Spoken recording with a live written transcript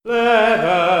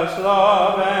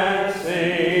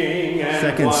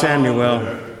2 Samuel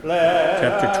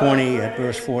chapter 20 at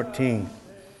verse 14.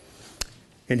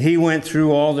 And he went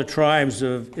through all the tribes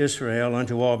of Israel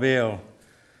unto Abel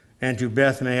and to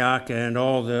Beth-maachah and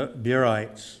all the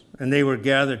Berites. And they were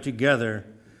gathered together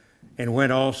and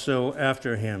went also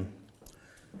after him.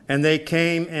 And they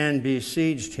came and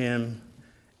besieged him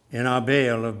in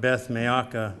Abel of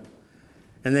Beth-maachah.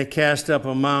 And they cast up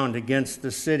a mound against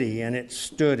the city, and it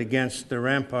stood against the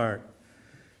rampart.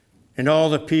 And all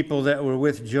the people that were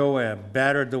with Joab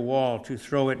battered the wall to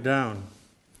throw it down.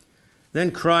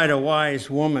 Then cried a wise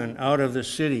woman out of the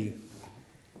city,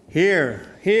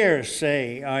 Hear, hear,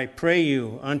 say, I pray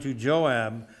you, unto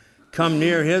Joab, Come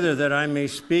near hither, that I may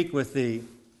speak with thee.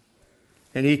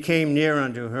 And he came near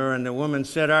unto her, and the woman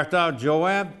said, Art thou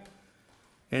Joab?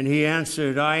 And he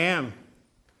answered, I am.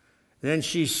 Then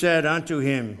she said unto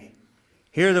him,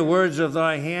 Hear the words of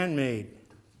thy handmaid.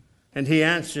 And he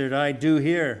answered, I do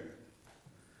hear.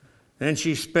 Then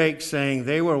she spake, saying,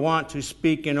 They were wont to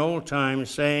speak in old times,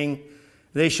 saying,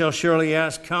 They shall surely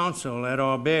ask counsel at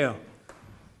Abel.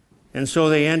 And so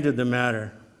they ended the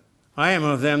matter. I am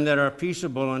of them that are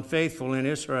peaceable and faithful in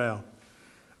Israel.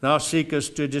 Thou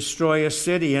seekest to destroy a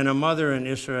city and a mother in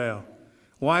Israel.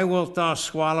 Why wilt thou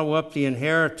swallow up the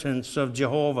inheritance of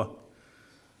Jehovah?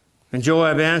 And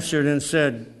Joab answered and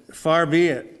said, Far be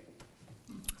it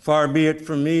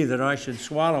from me that I should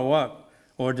swallow up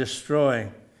or destroy.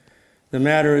 The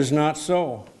matter is not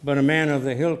so, but a man of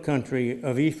the hill country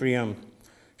of Ephraim,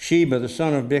 Sheba the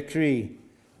son of Bichri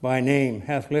by name,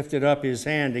 hath lifted up his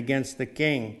hand against the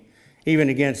king, even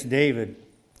against David.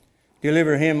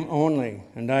 Deliver him only,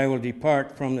 and I will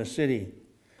depart from the city.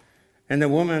 And the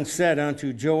woman said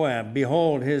unto Joab,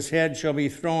 Behold, his head shall be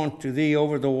thrown to thee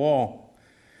over the wall.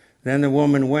 Then the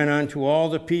woman went unto all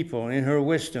the people in her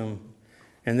wisdom,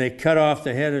 and they cut off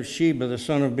the head of Sheba the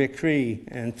son of Bichri,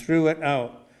 and threw it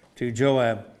out to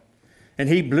Joab. And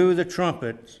he blew the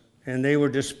trumpet, and they were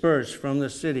dispersed from the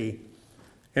city,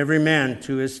 every man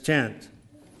to his tent.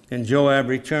 And Joab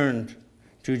returned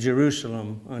to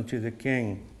Jerusalem unto the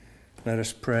king. Let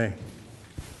us pray.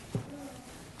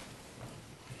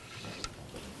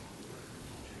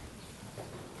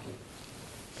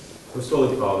 Most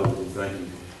Holy Father, we thank you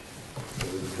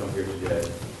that we come here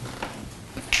today.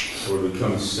 Lord, we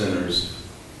come sinners.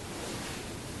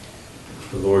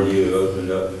 The Lord, you have opened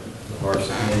up the hearts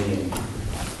of many and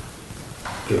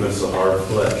given us a heart of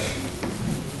flesh.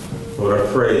 Lord,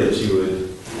 I pray that you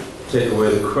would take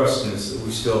away the crustiness that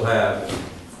we still have.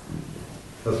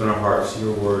 Open our hearts to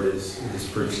your word as it is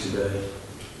preached today.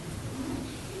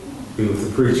 Be with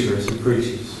the preacher as he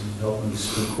preaches, and help him to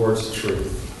speak words of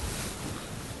truth.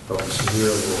 Help us to hear,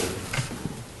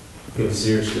 Lord. Give us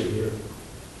ears to hear.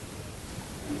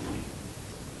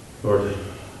 Lord,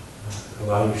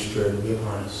 allow your spirit to be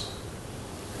upon us.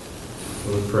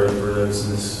 Lord, we pray for those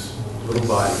in this little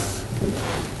body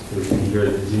who can hear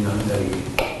that do not know you,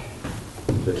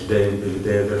 that today would be the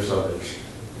day of their salvation.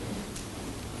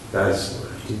 Guide us,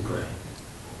 Lord, I do pray.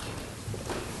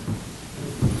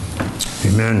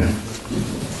 Amen.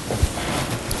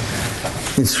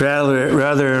 It's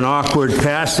rather an awkward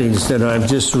passage that I've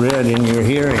just read in your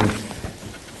hearing.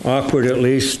 Awkward, at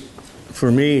least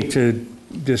for me, to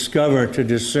discover, to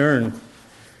discern.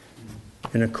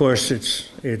 And of course,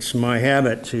 it's my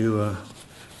habit to,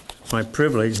 my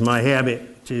privilege, my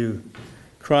habit to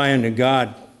cry unto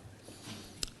God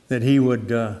that He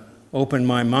would open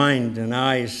my mind and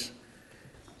eyes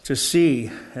to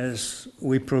see as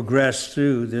we progress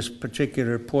through this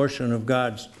particular portion of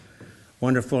God's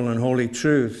wonderful and holy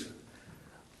truth,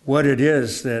 what it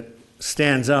is that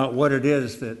stands out, what it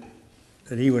is that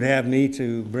He would have me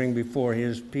to bring before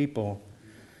His people.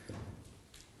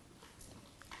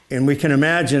 And we can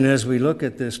imagine as we look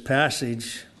at this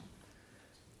passage,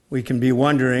 we can be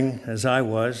wondering, as I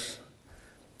was,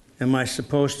 am I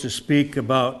supposed to speak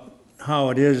about how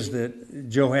it is that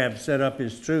Joab set up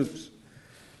his troops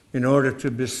in order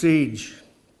to besiege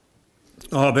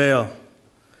Abel,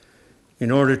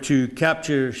 in order to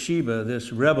capture Sheba,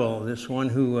 this rebel, this one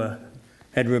who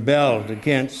had rebelled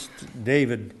against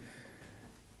David?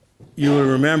 You will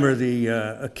remember the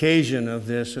occasion of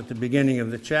this at the beginning of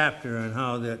the chapter, and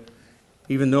how that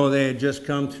even though they had just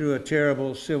come through a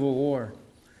terrible civil war,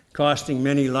 costing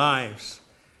many lives,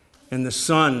 and the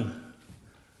son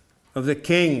of the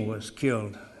king was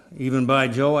killed, even by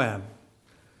Joab.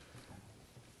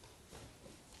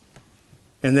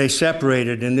 And they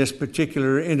separated, and this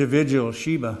particular individual,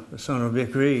 Sheba, the son of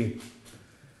Bichri,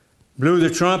 blew the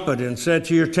trumpet and said,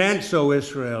 To your tents, O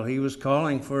Israel. He was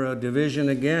calling for a division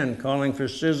again, calling for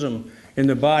schism in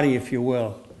the body, if you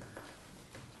will,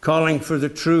 calling for the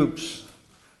troops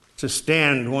to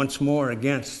stand once more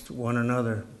against one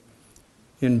another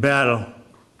in battle.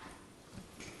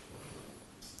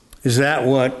 Is that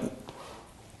what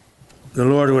the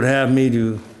Lord would have me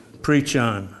to preach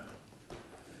on?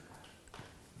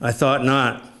 I thought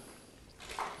not.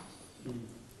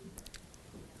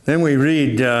 Then we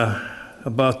read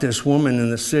about this woman in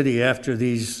the city after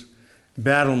these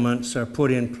battlements are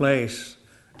put in place.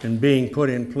 And being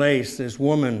put in place, this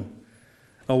woman,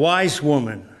 a wise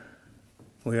woman,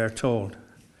 we are told,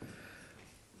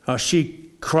 how she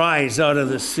cries out of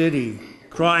the city,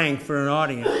 crying for an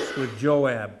audience with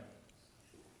Joab.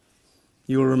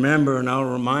 You'll remember, and I'll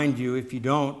remind you if you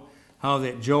don't, how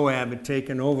that Joab had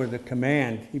taken over the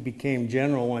command. He became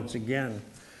general once again.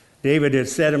 David had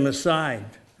set him aside,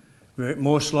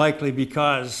 most likely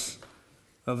because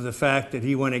of the fact that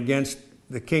he went against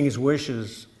the king's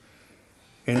wishes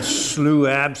and slew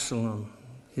Absalom,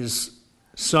 his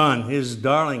son, his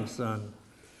darling son,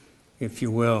 if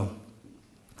you will.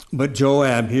 But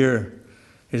Joab here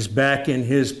is back in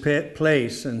his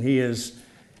place, and he has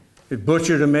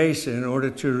butchered Amasa in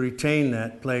order to retain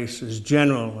that place as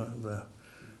general of the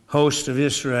host of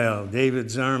Israel,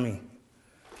 David's army.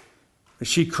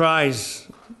 She cries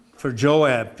for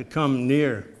Joab to come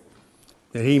near,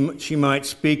 that she might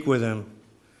speak with him.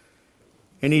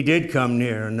 And he did come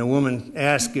near, and the woman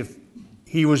asked if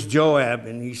he was Joab,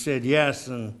 and he said yes.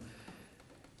 And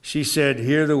she said,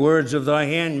 "Hear the words of thy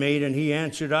handmaid," and he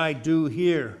answered, "I do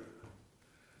hear."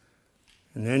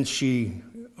 And then she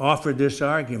offered this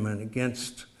argument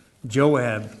against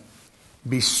Joab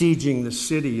besieging the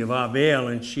city of Abel,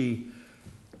 and she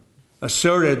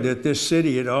asserted that this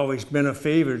city had always been a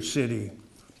favored city,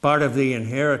 part of the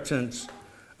inheritance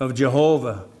of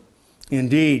Jehovah.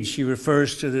 Indeed, she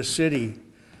refers to the city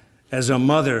as a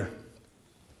mother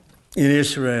in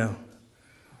Israel.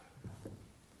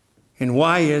 And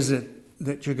why is it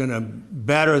that you're going to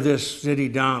batter this city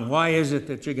down? Why is it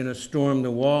that you're going to storm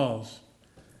the walls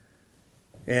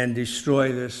and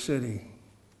destroy this city?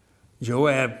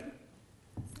 Joab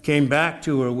came back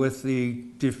to her with the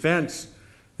defense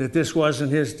that this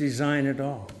wasn't his design at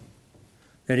all,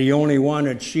 that he only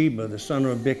wanted Sheba, the son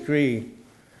of Bichri,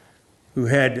 who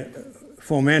had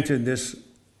fomented this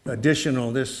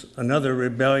another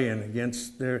rebellion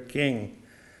against their king,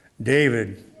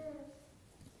 David.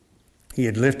 He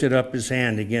had lifted up his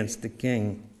hand against the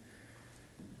king.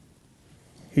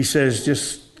 He says,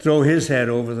 just throw his head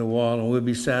over the wall and we'll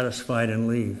be satisfied and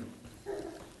leave.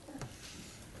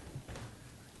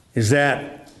 Is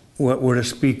that what we're to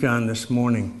speak on this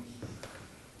morning?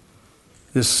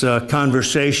 This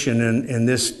conversation and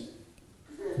this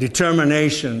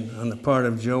determination on the part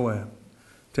of Joab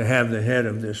to have the head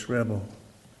of this rebel,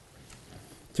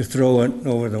 to throw it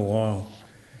over the wall.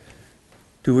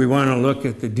 Do we want to look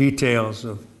at the details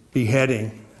of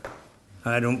beheading?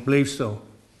 I don't believe so.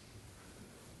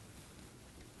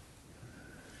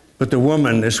 But the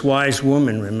woman, this wise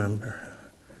woman, remember,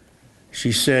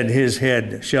 she said, his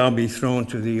head shall be thrown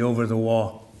to thee over the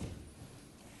wall.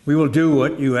 We will do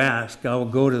what you ask. I will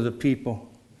go to the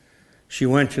people. She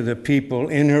went to the people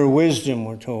in her wisdom,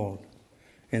 we're told.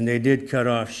 And they did cut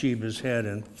off Sheba's head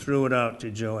and threw it out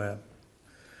to Joab.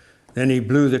 Then he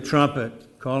blew the trumpet,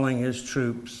 calling his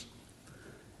troops,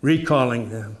 recalling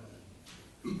them,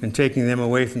 and taking them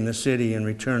away from the city and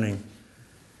returning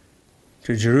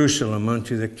to Jerusalem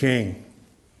unto the king.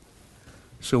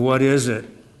 So what is it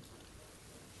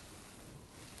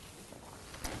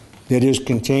that is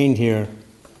contained here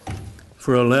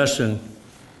for a lesson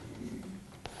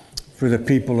for the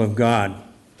people of God?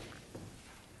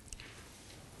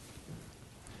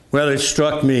 Well, it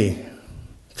struck me,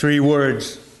 3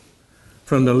 words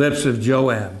from the lips of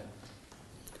Joab.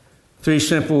 3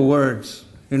 simple words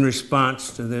in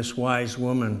response to this wise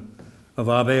woman of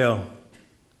Abel.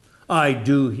 I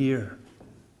do hear.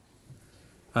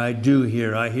 I do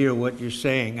hear. I hear what you're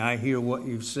saying. I hear what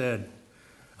you've said.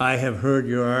 I have heard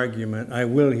your argument. I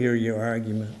will hear your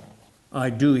argument. I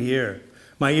do hear.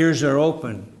 My ears are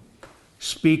open.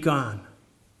 Speak on.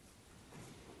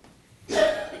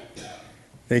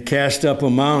 They cast up a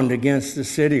mound against the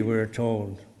city, we're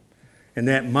told. And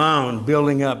that mound,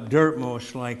 building up dirt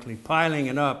most likely, piling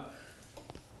it up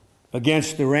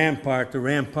against the rampart. The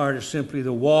rampart is simply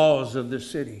the walls of the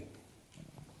city.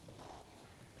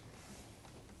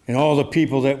 And all the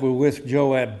people that were with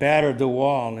Joab battered the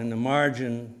wall. In the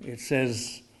margin, it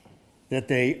says that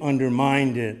they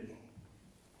undermined it.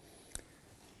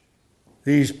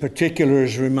 These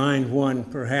particulars remind one,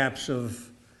 perhaps, of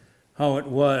how it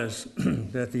was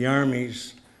that the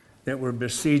armies that were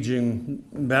besieging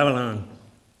Babylon,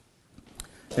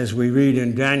 as we read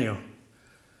in Daniel,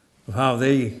 of how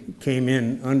they came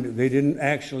in under. They didn't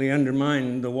actually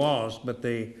undermine the walls, but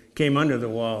they came under the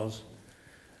walls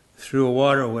through a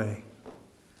waterway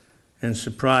and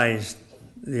surprised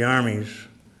the armies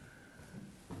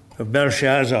of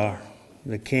Belshazzar,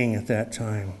 the king at that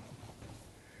time.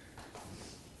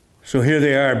 So here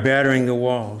they are battering the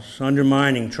walls, trying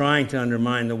to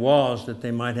undermine the walls that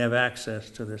they might have access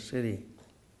to the city.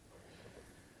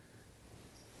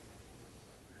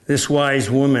 This wise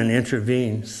woman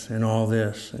intervenes in all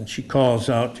this, and she calls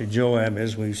out to Joab,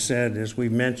 as we've said, as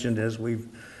we've mentioned, as we've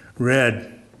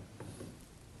read.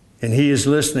 And he is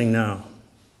listening now.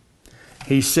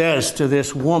 He says to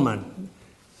this woman,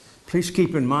 please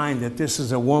keep in mind that this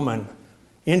is a woman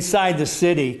inside the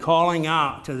city calling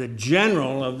out to the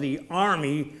general of the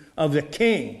army of the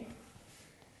king.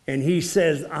 And he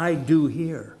says, I do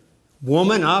hear.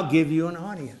 Woman, I'll give you an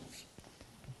audience.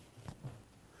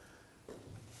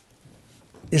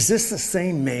 Is this the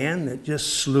same man that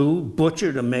just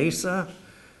butchered Amasa,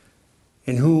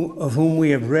 and of whom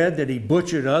we have read that he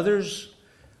butchered others?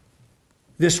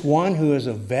 This one who is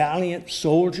a valiant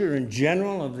soldier and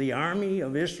general of the army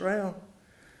of Israel?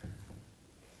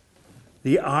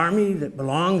 The army that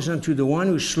belongs unto the one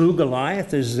who slew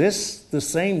Goliath? Is this the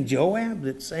same Joab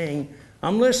that's saying,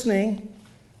 I'm listening,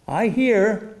 I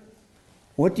hear,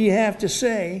 what do you have to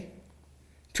say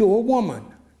to a woman?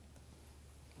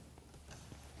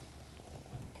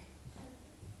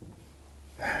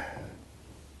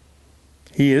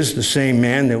 He is the same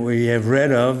man that we have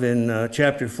read of in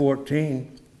chapter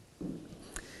 14,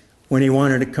 when he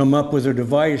wanted to come up with a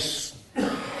device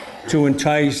to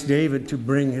entice David to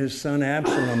bring his son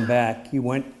Absalom back. He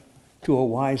went to a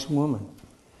wise woman.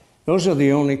 Those are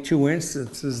the only two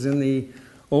instances in the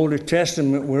Older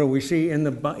Testament where we see, in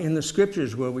the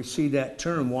scriptures, where we see that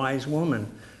term, wise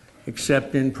woman,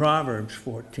 except in Proverbs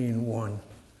 14:1.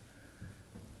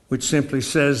 Which simply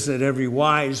says that every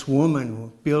wise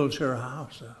woman builds her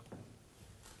house up.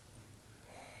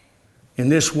 And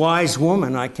this wise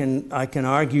woman, I can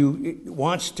argue,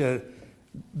 wants to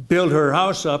build her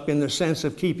house up in the sense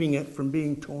of keeping it from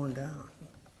being torn down.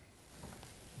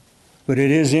 But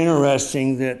it is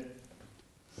interesting that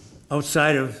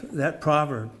outside of that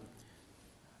proverb,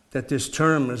 that this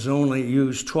term is only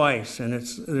used twice, and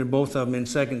they're both of them in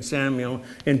 2 Samuel,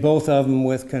 and both of them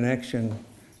with connection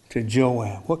to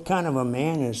Joab. What kind of a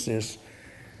man is this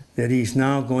that he's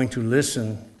now going to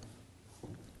listen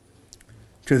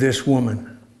to this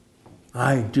woman?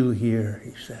 I do hear,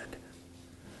 he said.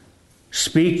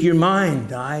 Speak your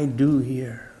mind, I do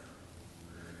hear.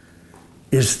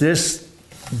 Is this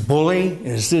bully?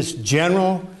 Is this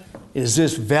general? Is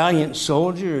this valiant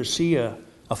soldier? Is he a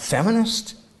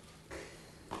feminist?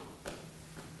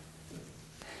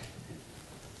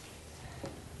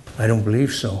 I don't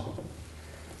believe so.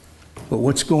 But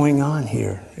what's going on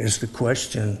here is the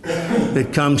question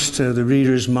that comes to the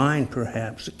reader's mind,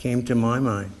 perhaps. It came to my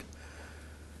mind.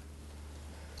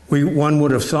 One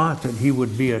would have thought that he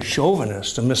would be a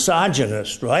chauvinist, a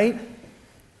misogynist, right?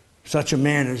 Such a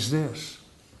man as this.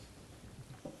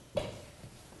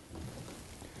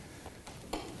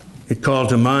 It called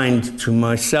to mind to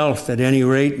myself, at any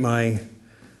rate, my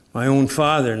own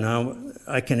father. Now,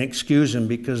 I can excuse him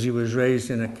because he was raised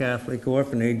in a Catholic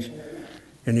orphanage,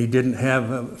 and he didn't have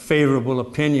a favorable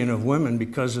opinion of women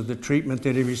because of the treatment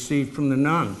that he received from the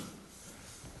nuns.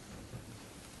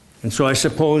 And so I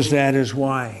suppose that is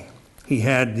why he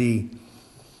had the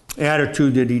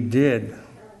attitude that he did,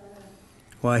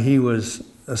 why he was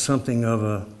something of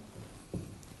a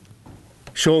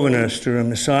chauvinist or a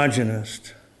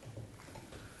misogynist.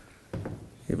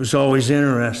 It was always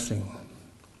interesting.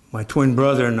 My twin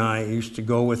brother and I used to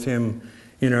go with him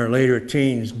in our later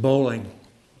teens bowling.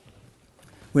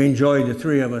 We enjoyed, the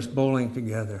three of us, bowling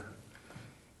together.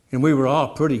 And we were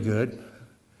all pretty good.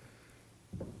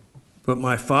 But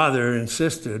my father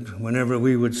insisted, whenever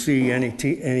we would see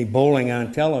any bowling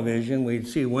on television, we'd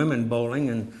see women bowling,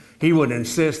 and he would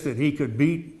insist that he could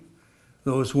beat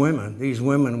those women. These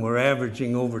women were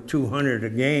averaging over 200 a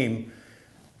game.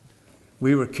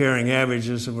 We were carrying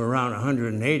averages of around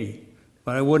 180.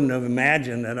 But I wouldn't have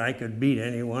imagined that I could beat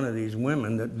any one of these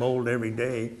women that bowled every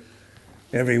day,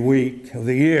 every week of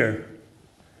the year.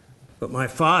 But my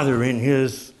father, in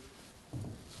his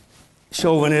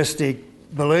chauvinistic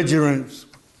belligerence,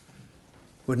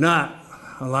 would not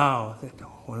allow that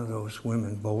one of those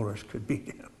women bowlers could beat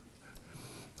him.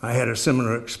 I had a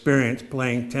similar experience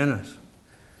playing tennis.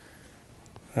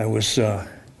 I was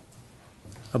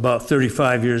about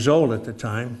 35 years old at the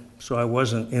time, so I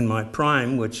wasn't in my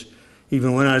prime, which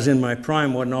even when I was in my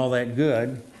prime wasn't all that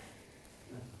good.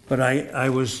 But I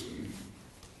was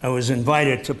I was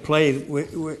invited to play,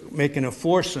 making a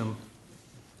foursome.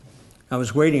 I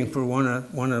was waiting for one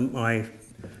of my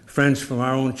friends from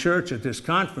our own church at this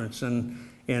conference, and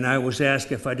I was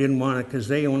asked if I didn't want it because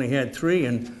they only had 3,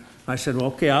 and I said, well,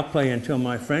 okay, I'll play until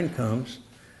my friend comes.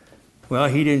 Well,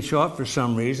 he didn't show up for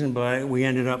some reason, but we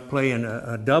ended up playing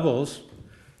a doubles,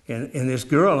 and this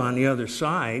girl on the other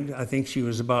side, I think she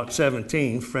was about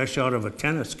 17, fresh out of a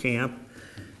tennis camp,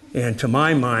 and to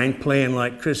my mind, playing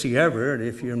like Chrissy Everett,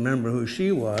 if you remember who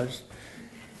she was.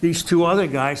 These 2 other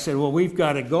guys said, well, we've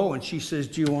got to go, and she says,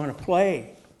 do you want to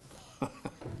play?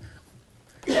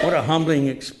 What a humbling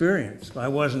experience. I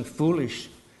wasn't foolish.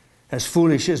 As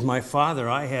foolish as my father,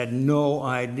 I had no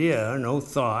idea, no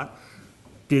thought,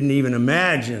 didn't even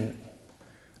imagine.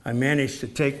 I managed to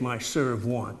take my serve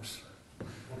once.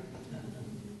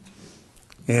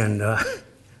 And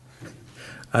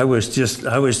I was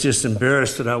just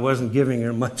embarrassed that I wasn't giving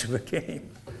her much of a game.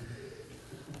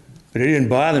 But it didn't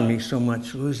bother me so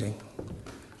much losing.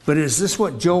 But is this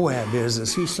what Joab is?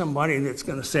 Is he somebody that's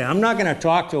going to say, I'm not going to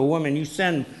talk to a woman, you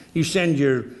send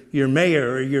your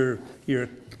mayor or your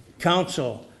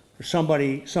council or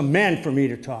somebody, some men for me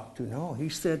to talk to. No, he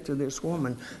said to this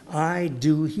woman, I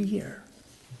do hear.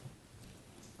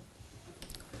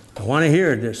 I want to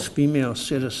hear this female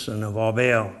citizen of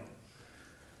Abel.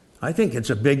 I think it's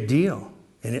a big deal.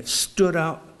 And it stood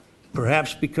out,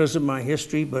 perhaps because of my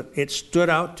history, but it stood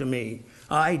out to me.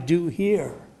 I do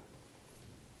hear.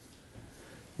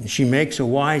 And she makes a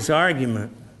wise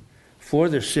argument for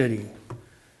the city,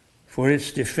 for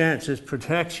its defense, its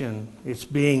protection, its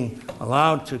being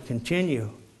allowed to continue.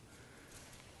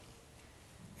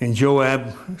 And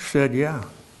Joab said, yeah.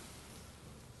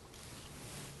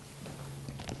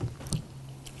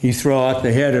 You throw out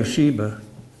the head of Sheba,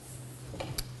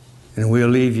 and we'll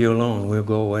leave you alone. We'll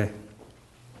go away.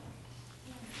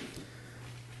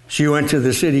 She went to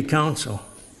the city council.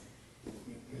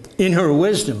 In her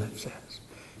wisdom, it says.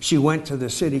 She went to the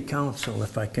city council,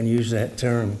 if I can use that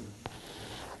term.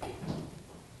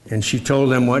 And she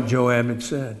told them what Joab had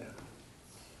said.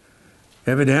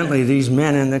 Evidently, these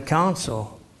men in the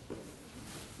council,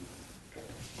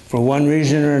 for one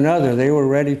reason or another, they were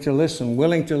ready to listen,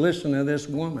 willing to listen to this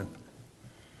woman.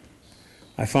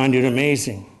 I find it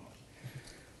amazing.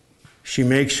 She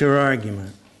makes her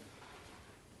argument.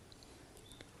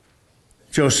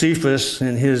 Josephus,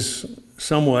 in his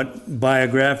somewhat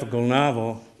biographical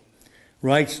novel,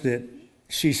 writes that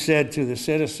she said to the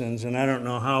citizens, and I don't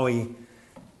know how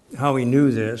he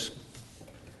knew this.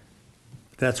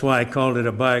 That's why I called it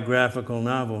a biographical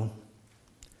novel.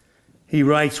 He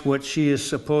writes what she is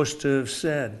supposed to have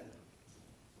said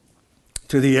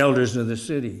to the elders of the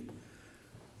city.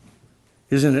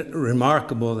 Isn't it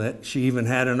remarkable that she even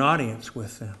had an audience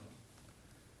with them?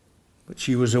 But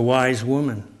she was a wise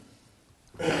woman.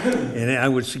 And I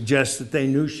would suggest that they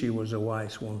knew she was a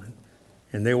wise woman,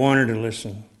 and they wanted to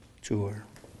listen to her.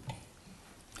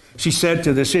 She said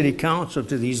to the city council,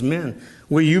 to these men,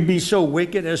 will you be so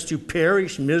wicked as to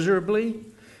perish miserably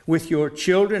with your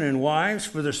children and wives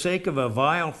for the sake of a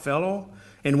vile fellow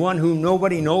and one whom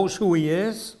nobody knows who he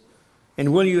is?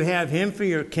 And will you have him for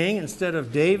your king instead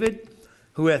of David,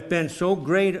 who hath been so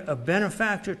great a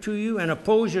benefactor to you, and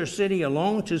oppose your city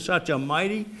alone to such a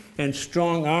mighty and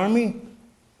strong army?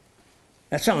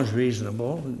 That sounds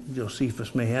reasonable.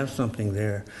 Josephus may have something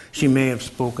there. She may have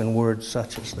spoken words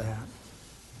such as that.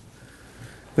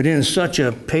 But in such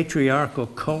a patriarchal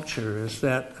culture as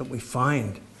that we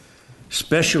find,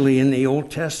 especially in the Old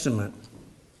Testament,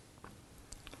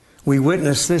 we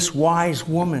witness this wise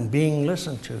woman being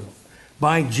listened to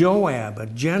by Joab, a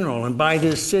general, and by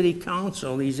this city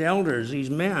council, these elders, these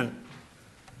men.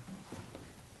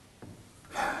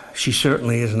 She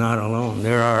certainly is not alone.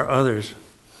 There are others.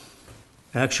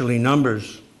 Actually,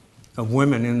 numbers of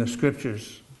women in the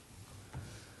scriptures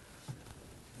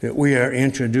that we are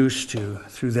introduced to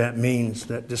through that means,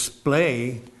 that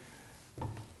display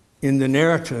in the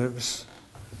narratives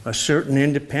a certain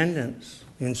independence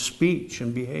in speech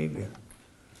and behavior.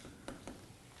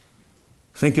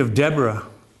 Think of Deborah.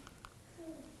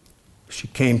 She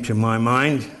came to my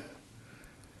mind.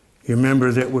 You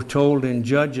remember that we're told in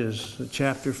Judges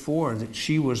chapter 4 that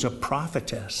she was a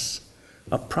prophetess.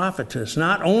 A prophetess.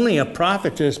 Not only a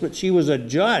prophetess, but she was a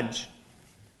judge.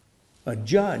 A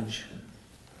judge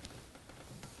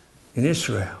in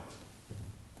Israel.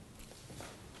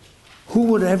 Who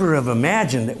would ever have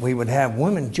imagined that we would have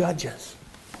women judges?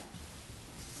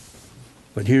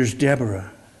 But here's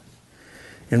Deborah.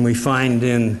 And we find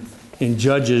in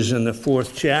Judges in the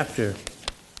 4th chapter,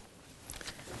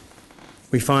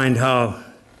 we find how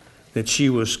that she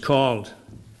was called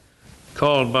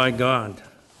by God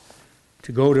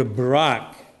to go to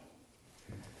Barak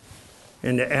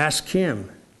and to ask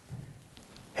him,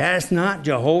 has not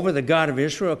Jehovah, the God of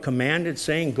Israel, commanded,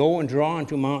 saying, go and draw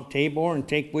unto Mount Tabor and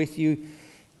take with you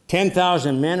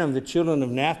 10,000 men of the children of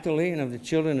Naphtali and of the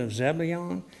children of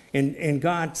Zebulun? And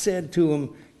God said to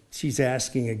him, she's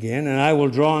asking again, and I will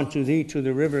draw unto thee to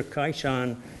the river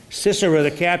Kishon Sisera,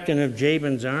 the captain of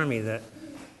Jabin's army,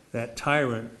 that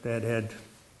tyrant that had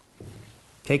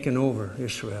taken over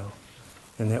Israel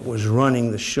and that was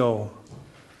running the show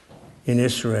in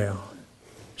Israel.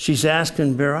 She's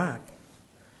asking Barak,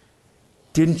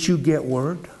 didn't you get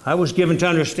word? I was given to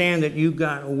understand that you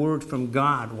got a word from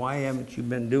God. Why haven't you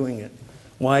been doing it?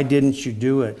 Why didn't you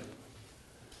do it?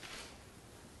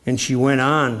 And she went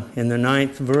on in the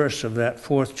 9th verse of that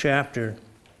 4th chapter.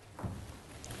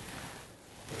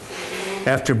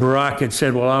 After Barak had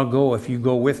said, well, I'll go if you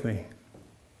go with me.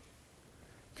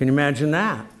 Can you imagine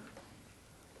that?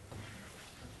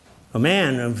 A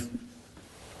man of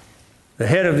the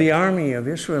head of the army of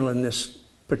Israel in this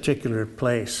particular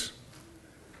place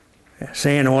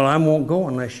saying, well, I won't go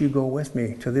unless you go with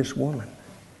me to this woman.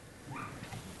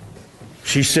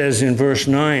 She says in verse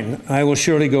 9, I will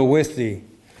surely go with thee.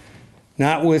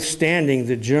 Notwithstanding,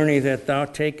 the journey that thou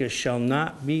takest shall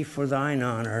not be for thine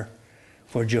honor,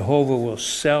 for Jehovah will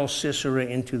sell Sisera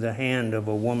into the hand of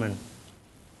a woman.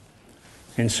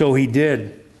 And so he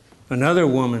did. Another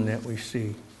woman that we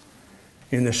see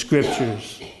in the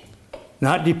scriptures,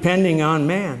 not depending on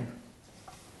man,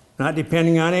 not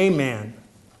depending on a man,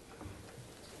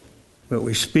 but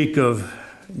we speak of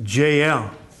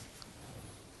Jael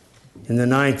in the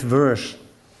 9th verse.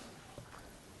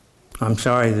 I'm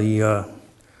sorry, the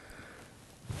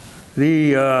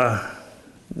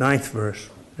 9th verse.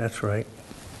 That's right.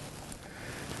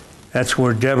 That's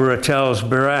where Deborah tells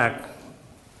Barak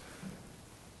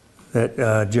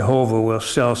that Jehovah will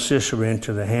sell Sisera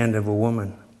into the hand of a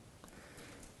woman.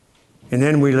 And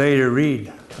then we later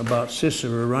read about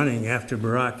Sisera running after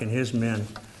Barak and his men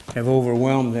have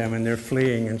overwhelmed them, and they're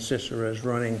fleeing, and Sisera is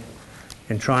running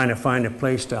and trying to find a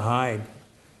place to hide.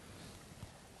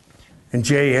 And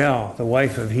Jael, the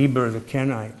wife of Heber the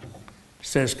Kenite,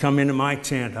 says, come into my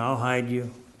tent, I'll hide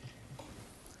you.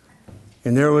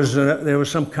 And there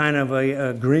was some kind of a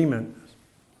agreement,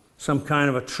 some kind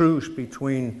of a truce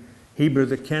between Heber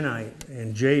the Kenite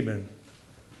and Jabin,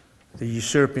 the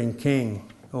usurping king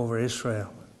over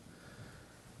Israel.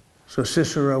 So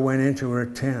Sisera went into her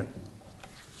tent.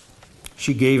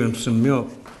 She gave him some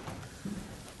milk.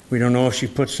 We don't know if she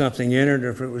put something in it or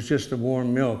if it was just a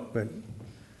warm milk, but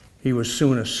he was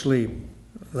soon asleep,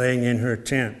 laying in her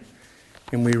tent.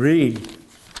 And we read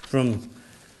from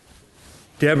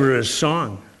Deborah's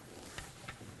song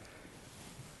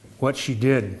what she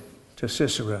did to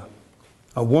Sisera,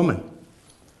 a woman,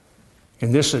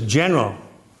 and this a general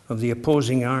of the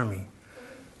opposing army.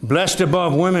 Blessed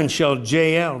above women shall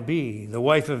Jael be, the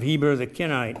wife of Heber the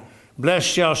Kenite. Blessed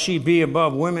shall she be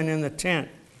above women in the tent.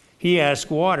 He asked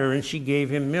water, and she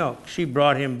gave him milk. She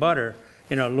brought him butter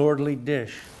in a lordly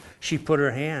dish. She put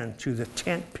her hand to the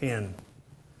tent pin,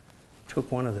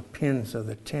 took one of the pins of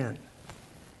the tent,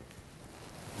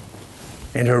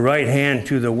 and her right hand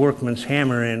to the workman's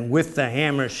hammer, and with the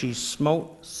hammer she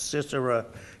smote Sisera.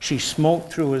 She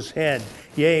smote through his head.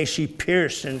 Yea, she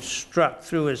pierced and struck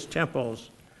through his temples.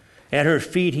 At her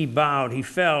feet he bowed, he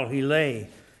fell, he lay.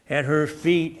 At her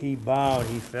feet he bowed,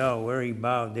 he fell. Where he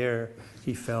bowed, there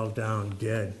he fell down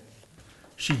dead.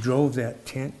 She drove that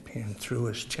tent pin through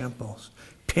his temples,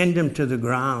 pinned him to the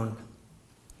ground.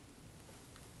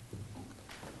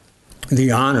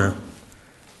 The honor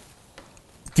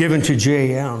given to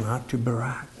Jael, not to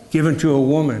Barak. Given to a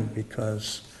woman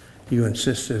because you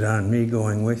insisted on me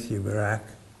going with you, Barak.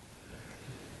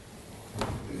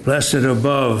 Blessed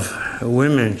above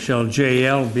women shall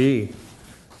Jael be,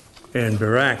 and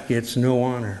Barak gets no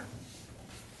honor.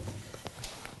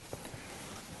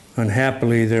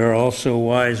 Unhappily, there are also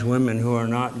wise women who are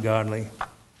not godly.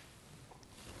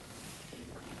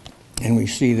 And we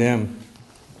see them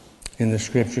in the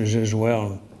scriptures as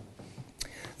well.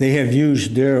 They have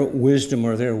used their wisdom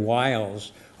or their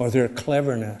wiles or their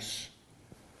cleverness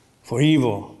for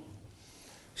evil.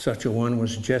 Such a one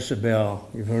was Jezebel.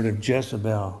 You've heard of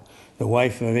Jezebel, the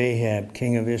wife of Ahab,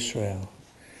 king of Israel.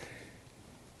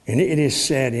 And it is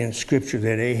said in Scripture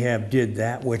that Ahab did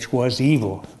that which was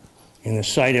evil in the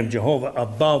sight of Jehovah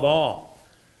above all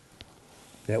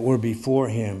that were before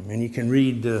him. And you can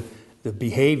read the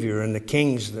behavior and the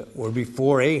kings that were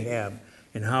before Ahab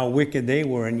and how wicked they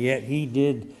were, and yet he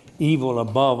did evil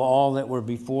above all that were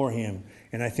before him.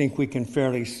 And I think we can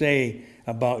fairly say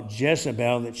about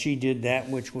Jezebel that she did that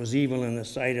which was evil in the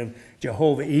sight of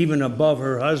Jehovah, even above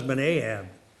her husband Ahab.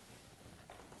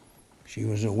 She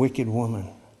was a wicked woman.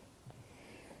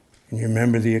 And you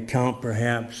remember the account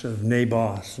perhaps of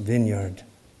Naboth's vineyard.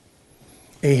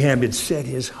 Ahab had set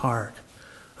his heart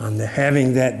on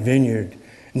having that vineyard.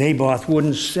 Naboth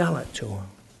wouldn't sell it to him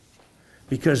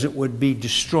because it would be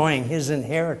destroying his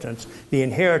inheritance, the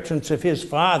inheritance of his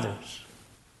fathers.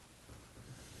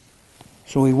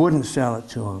 So he wouldn't sell it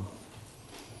to him.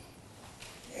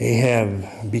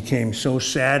 Ahab became so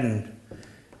saddened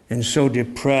and so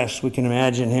depressed, we can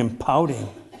imagine him pouting.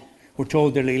 We're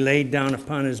told that he laid down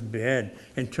upon his bed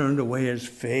and turned away his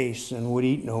face and would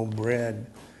eat no bread.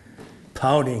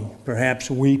 Pouting, perhaps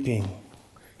weeping.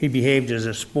 He behaved as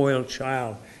a spoiled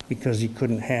child because he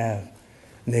couldn't have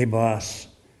Naboth's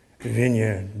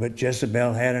vineyard. But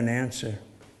Jezebel had an answer.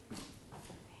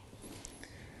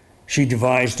 She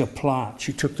devised a plot.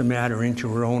 She took the matter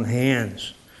into her own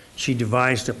hands. She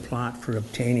devised a plot for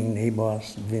obtaining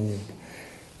Naboth's vineyard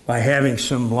by having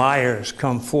some liars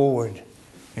come forward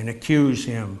and accuse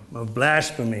him of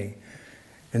blasphemy.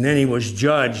 And then he was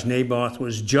judged. Naboth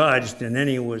was judged, and then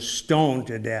he was stoned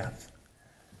to death.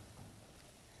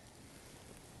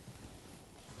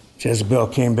 Jezebel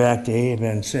came back to Ahab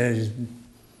and says,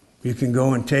 "You can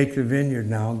go and take the vineyard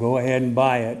now. Go ahead and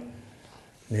buy it.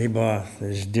 Naboth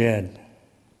is dead."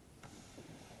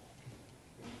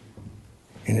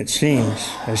 And it seems,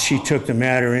 as she took the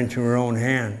matter into her own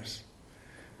hands,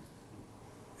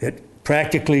 that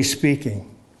practically speaking,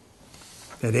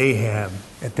 that Ahab,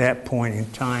 at that point in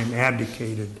time,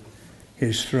 abdicated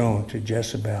his throne to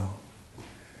Jezebel.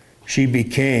 She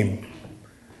became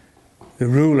the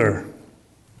ruler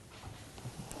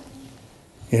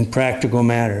in practical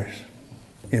matters,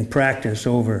 in practice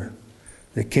over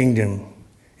the kingdom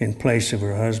in place of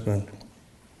her husband.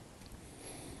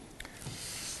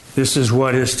 This is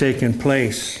what has taken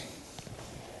place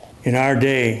in our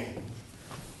day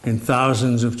in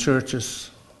thousands of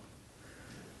churches.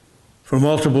 For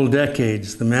multiple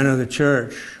decades, the men of the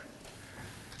church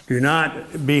do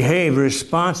not behave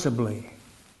responsibly.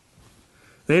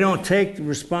 They don't take the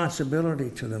responsibility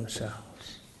to themselves.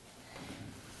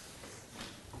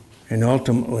 And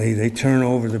ultimately, they turn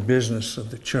over the business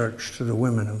of the church to the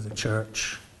women of the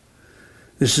church.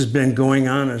 This has been going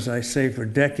on, as I say, for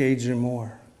decades or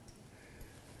more.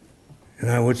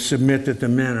 And I would submit that the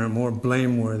men are more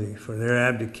blameworthy for their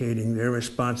abdicating their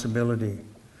responsibility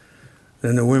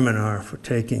than the women are for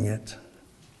taking it.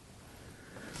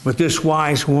 But this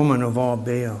wise woman of all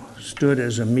Baal stood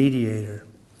as a mediator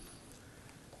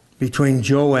between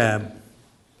Joab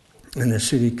and the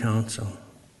city council.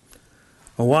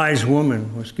 A wise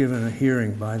woman was given a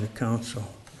hearing by the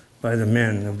council, by the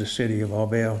men of the city of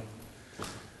Baal.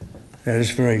 That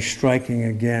is very striking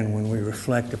again when we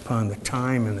reflect upon the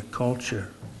time and the culture.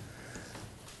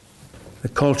 The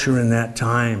culture in that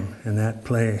time and that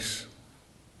place.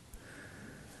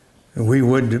 And we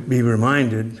would be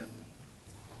reminded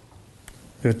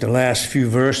that the last few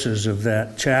verses of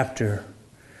that chapter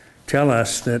tell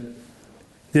us that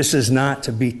this is not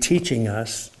to be teaching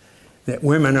us that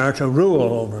women are to rule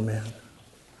over men.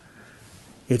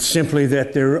 It's simply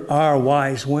that there are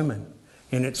wise women,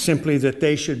 and it's simply that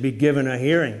they should be given a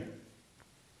hearing.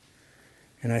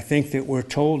 And I think that we're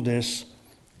told this,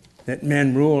 that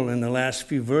men rule in the last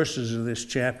few verses of this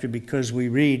chapter, because we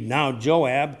read, "Now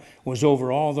Joab was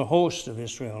over all the host of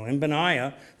Israel, and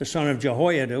Benaiah, the son of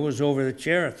Jehoiada, was over the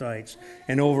Cherethites,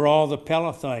 and over all the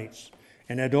Pelethites.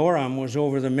 And Adoram was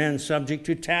over the men subject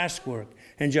to taskwork.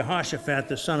 And Jehoshaphat,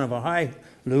 the son of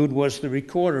Ahilud, was the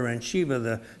recorder, and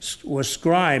Sheba was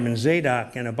scribe, and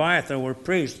Zadok and Abiathar were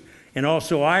priests, and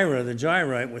also Ira the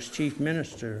Jairite was chief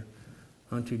minister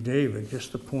unto David."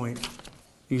 Just the point.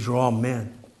 These are all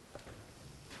men.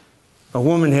 A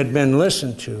woman had been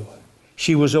listened to.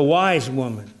 She was a wise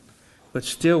woman. But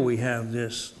still we have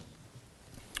these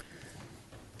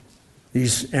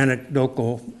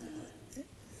anecdotal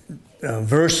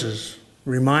verses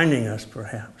reminding us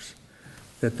perhaps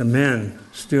that the men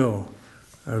still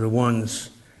are the ones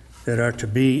that are to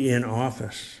be in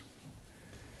office.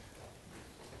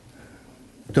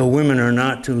 Though women are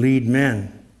not to lead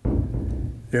men,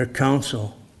 their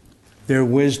counsel, their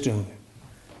wisdom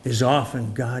is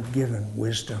often God-given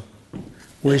wisdom.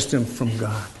 Wisdom from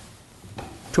God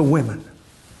to women.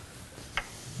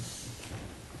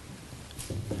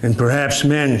 And perhaps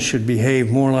men should behave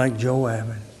more like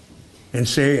Joab and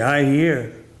say, "I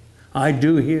hear, I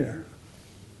do hear,"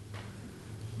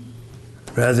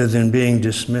 rather than being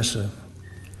dismissive.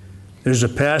 There's a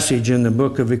passage in the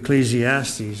book of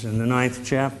Ecclesiastes in the 9th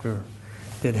chapter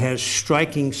that has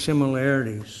striking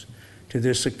similarities to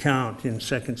this account in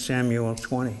 2 Samuel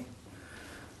 20.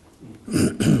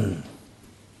 It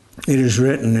is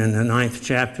written in the 9th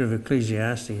chapter of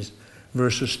Ecclesiastes,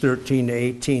 verses 13 to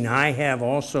 18, I have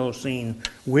also seen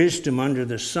wisdom under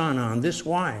the sun on this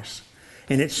wise,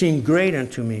 and it seemed great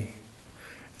unto me.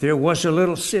 There was a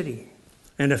little city,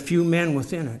 and a few men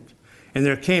within it. And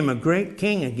there came a great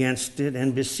king against it,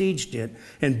 and besieged it,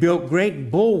 and built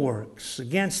great bulwarks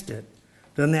against it.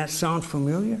 Doesn't that sound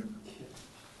familiar?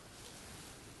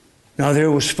 Now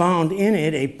there was found in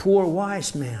it a poor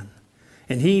wise man,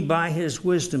 and he by his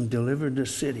wisdom delivered the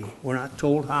city. We're not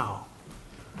told how.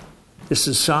 This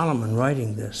is Solomon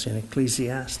writing this in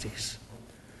Ecclesiastes.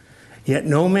 Yet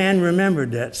no man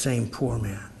remembered that same poor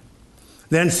man.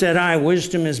 Then said I,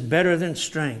 wisdom is better than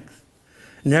strength.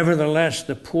 Nevertheless,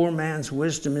 the poor man's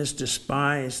wisdom is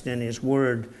despised, and his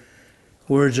words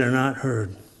are not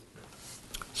heard.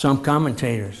 Some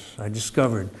commentators, I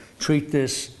discovered, treat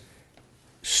this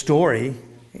story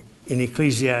in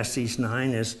Ecclesiastes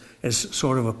 9 as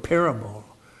sort of a parable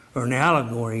or an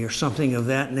allegory or something of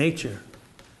that nature.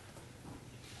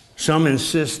 Some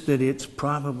insist that it's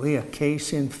probably a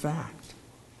case in fact.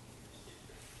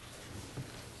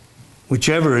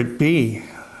 Whichever it be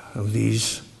of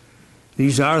these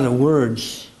are the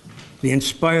words, the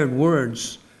inspired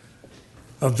words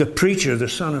of the preacher, the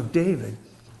son of David,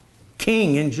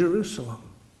 king in Jerusalem.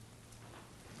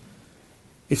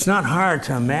 It's not hard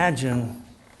to imagine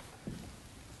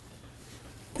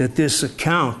that this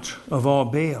account of all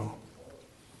Baal,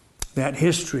 that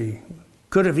history,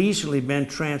 could have easily been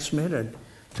transmitted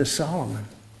to Solomon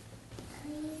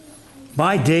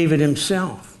by David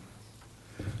himself,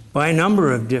 by a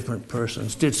number of different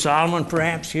persons. Did Solomon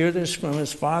perhaps hear this from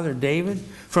his father David,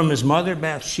 from his mother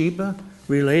Bathsheba,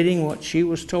 relating what she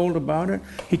was told about it?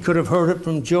 He could have heard it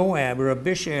from Joab or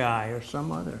Abishai or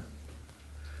some other.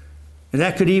 And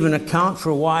that could even account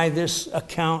for why this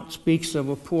account speaks of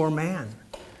a poor man.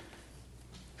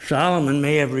 Solomon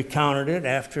may have recounted it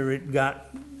after it got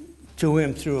to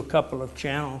him through a couple of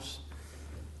channels,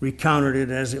 recounted it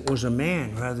as it was a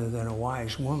man rather than a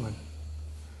wise woman.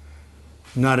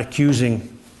 Not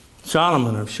accusing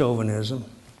Solomon of chauvinism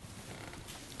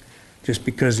just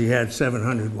because he had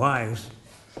 700 wives.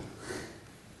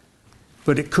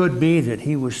 But it could be that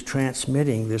he was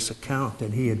transmitting this account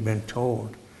that he had been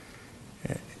told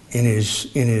in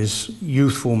his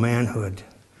youthful manhood.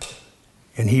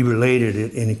 And he related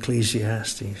it in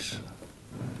Ecclesiastes.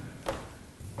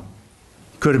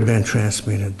 Could have been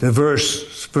transmitted. The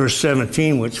verse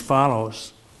 17, which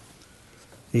follows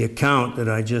the account that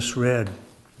I just read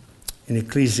in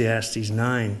Ecclesiastes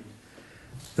 9,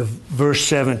 the verse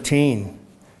 17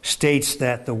 states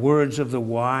that the words of the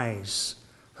wise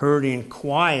heard in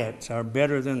quiet are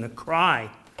better than the cry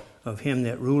of him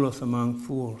that ruleth among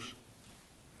fools.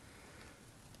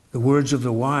 The words of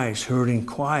the wise heard in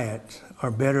quiet are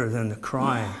better than the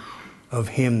cry of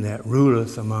him that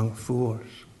ruleth among fools.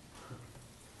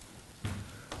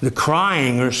 The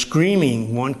crying or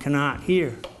screaming one cannot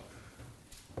hear.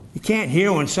 You can't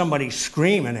hear when somebody's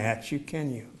screaming at you,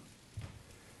 can you?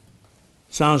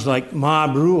 Sounds like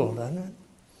mob rule, doesn't it?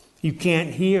 You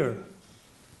can't hear.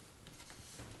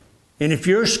 And if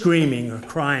you're screaming or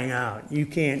crying out, you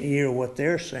can't hear what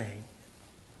they're saying.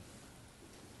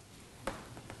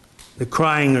 The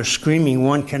crying or screaming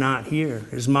one cannot hear.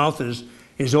 His mouth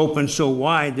is open so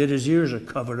wide that his ears are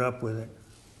covered up with it.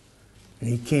 And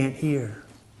he can't hear.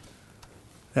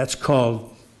 That's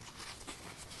called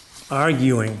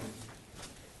arguing.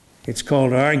 It's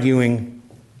called arguing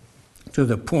to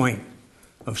the point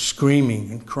of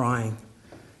screaming and crying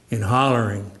and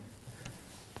hollering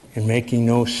and making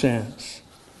no sense.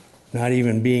 Not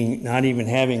even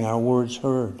having our words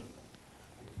heard.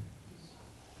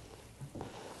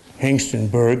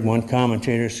 Hengstenberg, one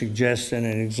commentator, suggests that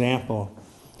an example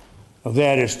of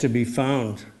that is to be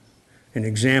found. An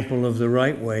example of the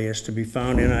right way is to be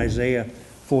found in Isaiah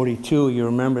 42. You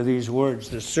remember these words.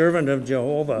 The servant of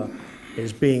Jehovah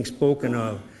is being spoken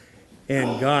of.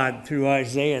 And God, through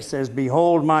Isaiah, says,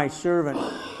 behold my servant,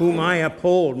 whom I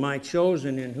uphold, my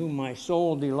chosen, in whom my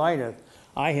soul delighteth.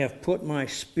 I have put my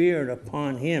spirit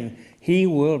upon him. He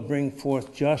will bring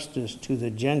forth justice to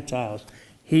the Gentiles.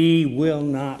 He will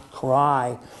not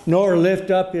cry, nor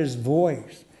lift up his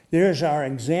voice. There's our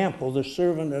example, the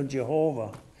servant of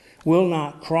Jehovah. Will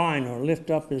not cry, nor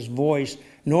lift up his voice,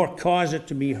 nor cause it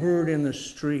to be heard in the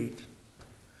street.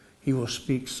 He will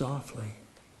speak softly.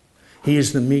 He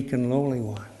is the meek and lowly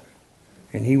one.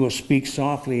 And he will speak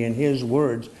softly, and his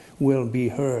words will be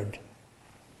heard.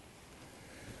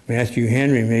 Matthew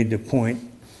Henry made the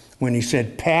point when he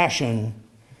said passion,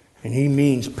 and he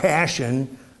means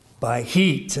passion by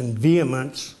heat and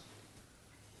vehemence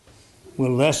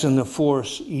will lessen the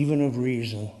force even of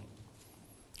reason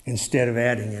instead of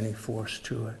adding any force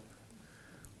to it.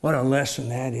 What a lesson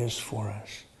that is for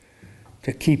us,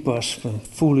 to keep us from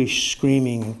foolish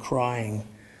screaming and crying,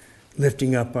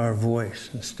 lifting up our voice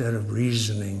instead of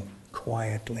reasoning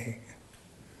quietly.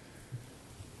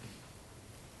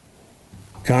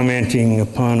 Commenting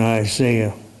upon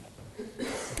Isaiah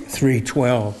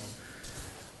 3:12.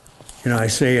 In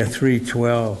Isaiah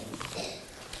 3:12,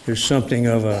 there's something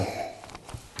of a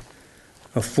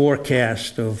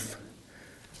forecast of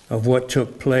what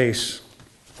took place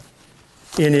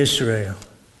in Israel.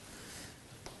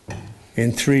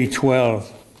 In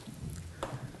 3:12,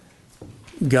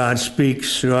 God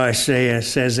speaks through Isaiah,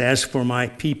 says, "As for my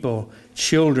people,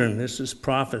 children," this is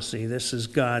prophecy, this is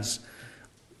God's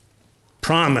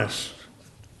promise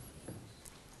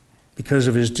because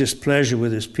of his displeasure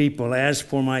with his people. "As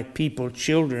for my people,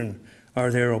 children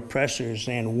are their oppressors,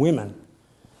 and women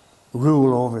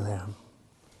rule over them.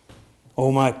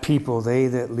 O my people, they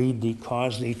that lead thee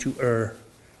cause thee to err,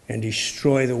 and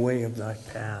destroy the way of thy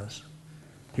paths."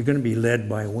 You're going to be led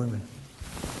by women.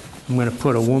 I'm going to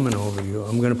put a woman over you.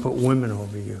 I'm going to put women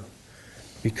over you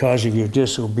because of your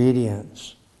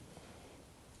disobedience.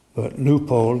 But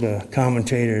Leupold, a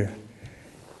commentator,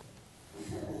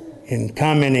 in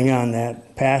commenting on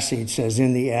that passage, says,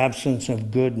 "In the absence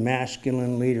of good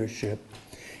masculine leadership,"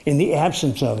 in the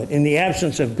absence of it, in the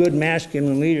absence of good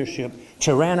masculine leadership,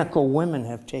 tyrannical women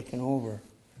have taken over.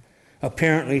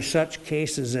 Apparently, such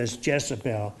cases as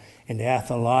Jezebel and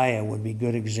Athaliah would be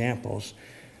good examples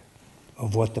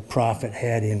of what the prophet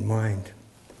had in mind.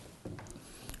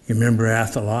 You remember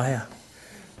Athaliah?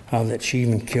 How that she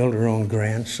even killed her own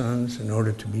grandsons in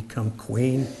order to become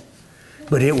queen?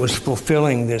 But it was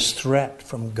fulfilling this threat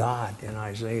from God in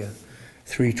Isaiah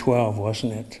 3:12,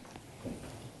 wasn't it?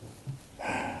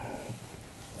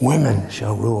 Women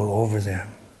shall rule over them.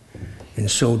 And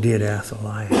so did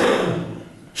Athaliah.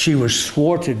 She was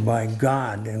thwarted by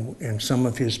God and some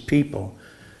of his people.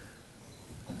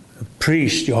 The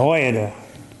priest Jehoiada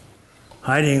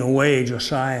hiding away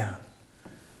Josiah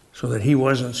so that he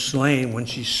wasn't slain when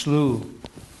she slew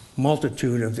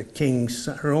multitude of the king's,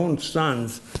 her own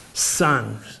sons.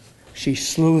 She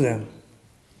slew them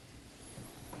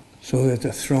so that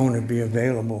the throne would be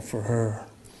available for her.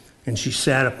 And she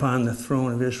sat upon the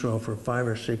throne of Israel for 5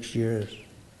 or 6 years.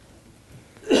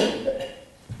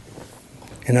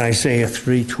 In Isaiah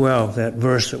 3:12, that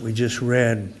verse that we just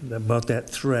read about that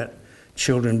threat,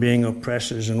 children being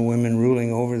oppressors and women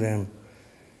ruling over them,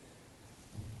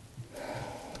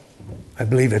 I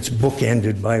believe it's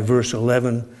bookended by verse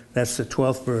 11. That's the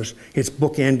 12th verse. It's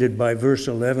bookended by verse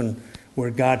 11, where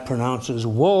God pronounces,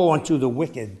 "Woe unto the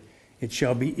wicked, it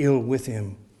shall be ill with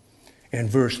him." And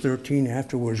verse 13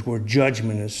 afterwards, where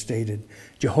judgment is stated,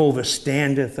 "Jehovah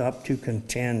standeth up to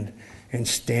contend and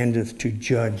standeth to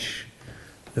judge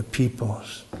the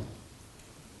peoples."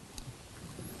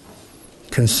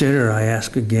 Consider, I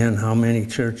ask again, how many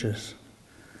churches,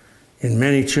 in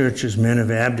many churches, men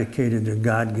have abdicated their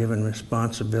God-given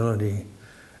responsibility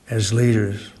as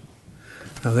leaders.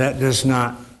 Now, that does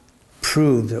not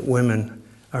prove that women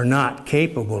are not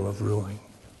capable of ruling.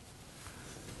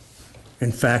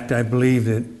 In fact, I believe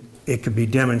that it could be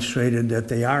demonstrated that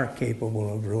they are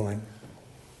capable of ruling.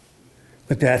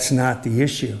 But that's not the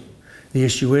issue. The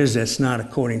issue is that's not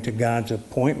according to God's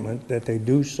appointment that they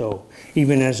do so,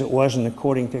 even as it wasn't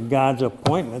according to God's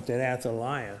appointment that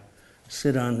Athaliah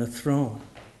sit on the throne,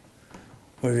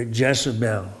 or that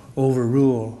Jezebel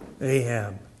overrule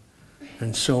Ahab,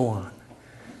 and so on.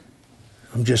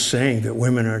 I'm just saying that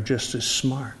women are just as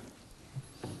smart.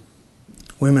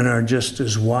 Women are just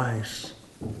as wise.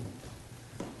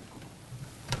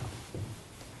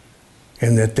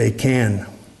 And that they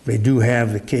do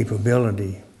have the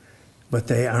capability, but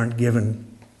they aren't given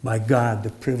by God the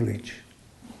privilege.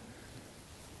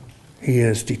 He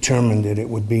has determined that it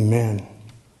would be men.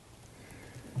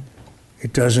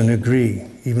 It doesn't agree.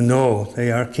 Even though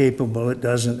they are capable, it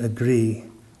doesn't agree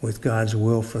with God's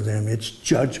will for them. It's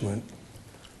judgment,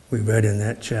 we read in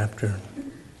that chapter.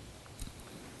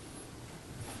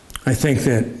 I think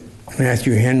that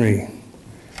Matthew Henry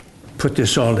put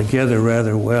this all together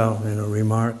rather well in a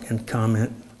remark and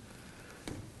comment.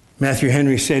 Matthew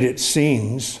Henry said, "It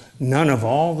seems none of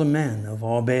all the men of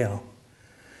all Baal,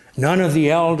 none of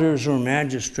the elders or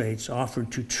magistrates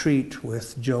offered to treat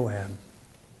with Joab.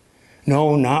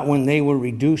 No, not when they were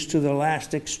reduced to the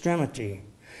last extremity.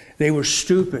 They were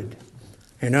stupid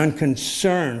and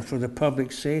unconcerned for the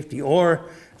public safety, or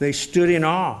they stood in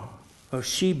awe of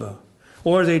Sheba,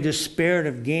 or they despaired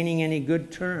of gaining any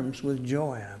good terms with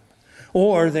Joab,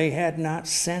 or they had not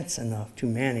sense enough to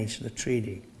manage the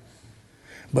treaty.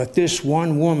 But this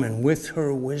one woman, with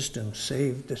her wisdom,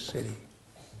 saved the city.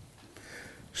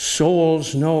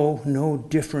 Souls know no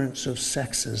difference of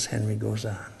sexes, Henry goes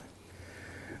on.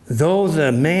 Though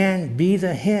the man be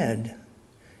the head,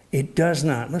 it does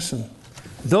not, listen,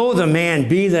 though the man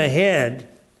be the head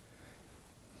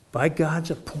by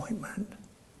God's appointment,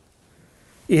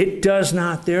 it does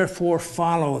not therefore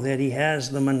follow that he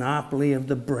has the monopoly of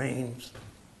the brains.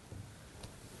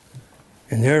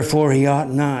 And therefore he ought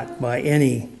not by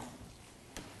any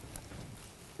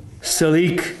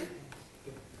Salique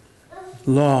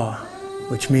law,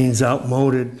 which means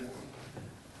outmoded,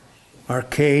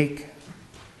 archaic,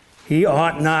 he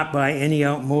ought not by any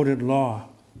outmoded law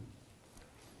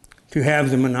to have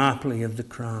the monopoly of the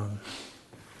crown.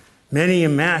 Many a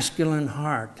masculine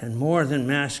heart, and more than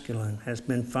masculine, has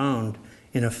been found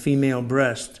in a female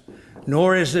breast,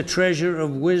 nor is the treasure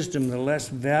of wisdom the less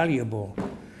valuable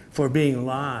for being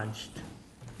lodged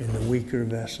in the weaker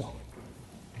vessel.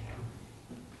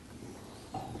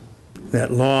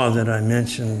 That law that I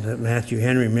mentioned, that Matthew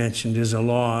Henry mentioned, is a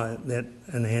law,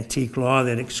 an antique law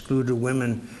that excluded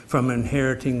women from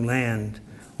inheriting land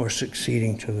or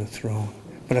succeeding to the throne.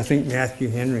 But I think Matthew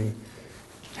Henry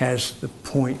has the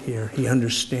point here. He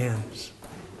understands.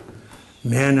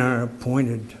 Men are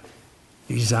appointed,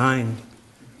 designed,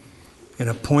 and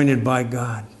appointed by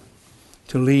God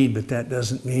to lead, but that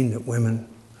doesn't mean that women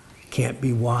can't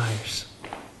be wise,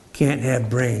 can't have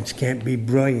brains, can't be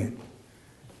brilliant,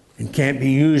 and can't be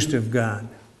used of God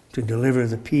to deliver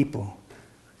the people,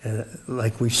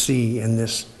 like we see in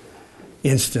this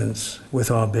instance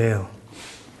with Abel.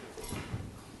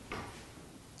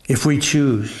 If we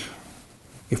choose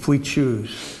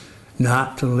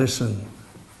not to listen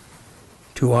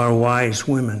to our wise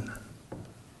women,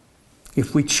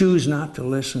 if we choose not to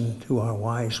listen to our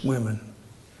wise women,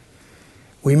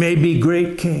 we may be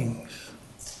great kings,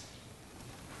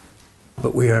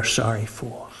 but we are sorry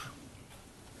fools.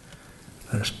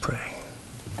 Let us pray.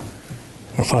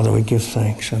 Our Father, we give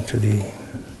thanks unto Thee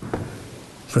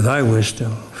for Thy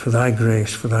wisdom, for Thy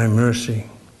grace, for Thy mercy,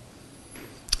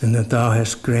 and that Thou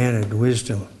hast granted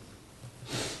wisdom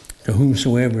to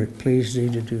whomsoever it pleased Thee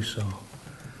to do so.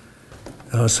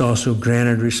 Thou hast also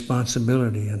granted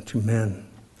responsibility unto men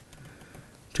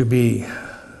to be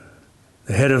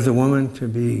the head of the woman, to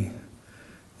be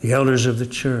the elders of the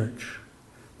church.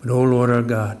 But, O Lord our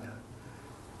God,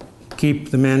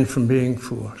 keep the men from being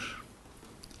fools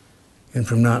and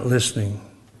from not listening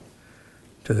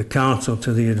to the counsel,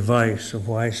 to the advice of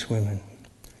wise women.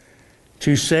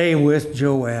 To say with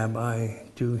Joab, I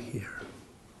do hear.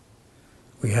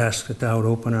 We ask that Thou would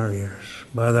open our ears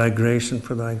by Thy grace and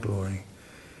for Thy glory.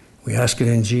 We ask it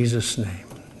in Jesus' name.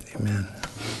 Amen.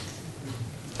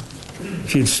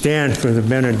 If you'd stand for the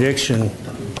benediction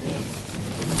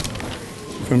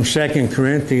from 2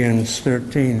 Corinthians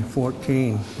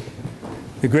 13:14.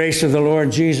 The grace of the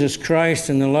Lord Jesus Christ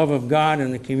and the love of God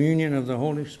and the communion of the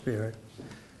Holy Spirit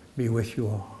be with you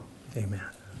all. Amen.